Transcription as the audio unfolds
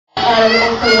and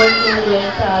also working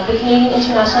with the Canadian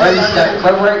International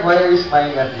Why are you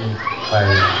smiling at me?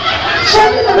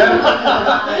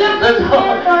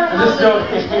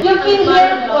 You've been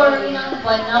here for ilang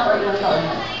buwan na or ilang taon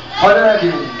na? How long have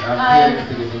you been here in the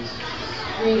Philippines?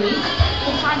 3 weeks.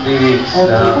 3 weeks.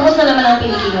 Okay. Kumusta naman ang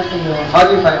Pilipinas sa'yo? How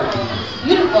do you find it?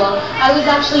 Beautiful. I was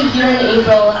actually here in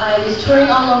April. I was touring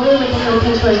all over with the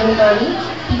Philippine Tourism Authority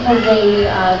because they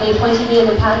appointed me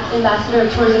the Ambassador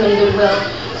of Tourism and Goodwill.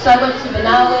 So I went to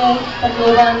Banawe,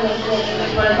 Cardinoza,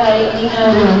 Morato, and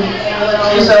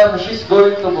She's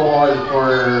going to Bohol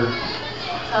for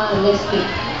next week.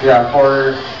 Yeah,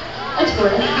 for a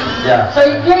tour. Yeah. So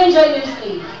you're enjoying your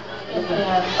stay. Yes, I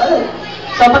am. Alright.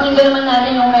 So pakinggan naman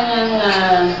natin yung kanyang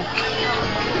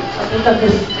a bit of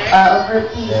this of her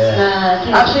piece na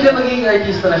actually magiging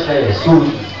artista na siya eh,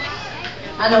 soon.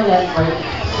 Anong network?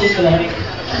 Please ulit.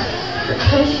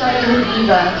 Under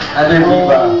Viva. Under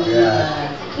Viva, yeah.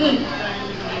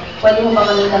 Pwede mo ba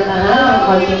kami kantahan ng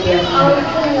konting verse? I'll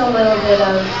sing a little bit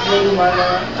of Lady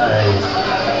Margaret. Alright.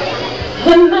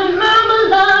 And my mama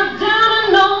locked down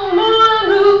an old Moulin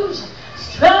Rouge,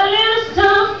 striding a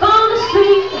stump on the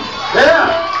street.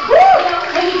 Yeah! Woo!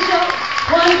 Hey, Joe,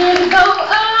 1 year ago,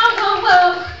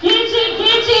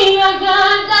 Gitchy, I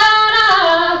got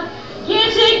da-da.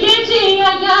 Gitchy,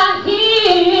 I got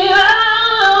here.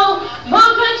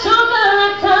 Mocha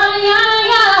chocolate,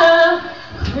 ya.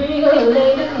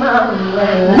 Created mama.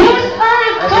 Miss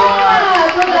Earth,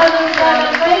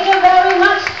 thank you very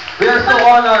much. We are so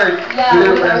honored. Yeah,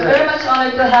 we are very much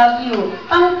honored to have you.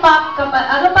 Pang-pop ka pa.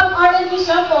 Ano pang R&B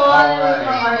siya po?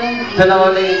 Pang R&B. Sa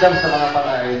naman sa mga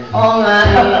pang-R&B. Oo nga.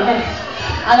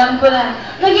 Alam ko na.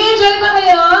 Nag-enjoy ba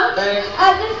kayo?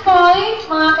 At this point,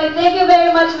 thank you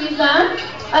very much, Riza.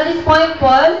 At this point,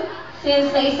 Paul, since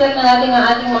naisip na natin ang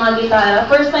ating mga gitara,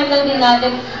 first time lang din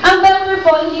natin, ang better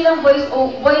po, hindi lang voice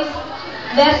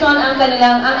lesson ang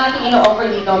ating ino-offer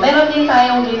dito. Meron din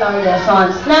tayong guitar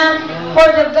lessons na for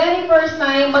the very first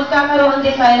time, magkakaroon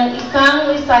din tayo ng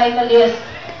isang recitalist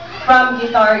from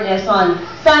guitar lesson.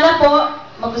 Sana po,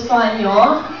 magustuhan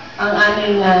nyo ang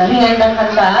aming hinandang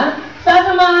kanta.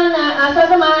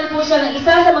 Sasamahan po siya ng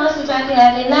isa sa mga estudyante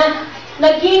natin na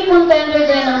naging contender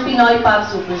din ng Pinoy Pop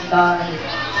Superstar.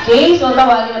 Okay, so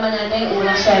tawagin naman natin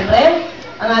una syempre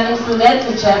ang ating student,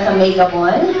 si Jessa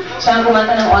Megapon. Siya ang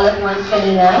kumanta ng All at Once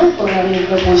kanina, kung narinig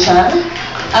ko po siya.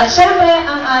 At syempre,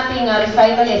 ang ating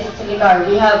recitalist sa guitar.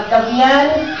 We have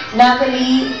Davian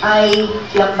Natalie I.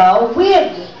 Lambao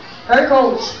with her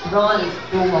coach, Ron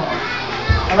Dumont.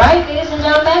 Alright, ladies and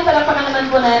gentlemen, palakpakan naman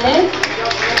po natin.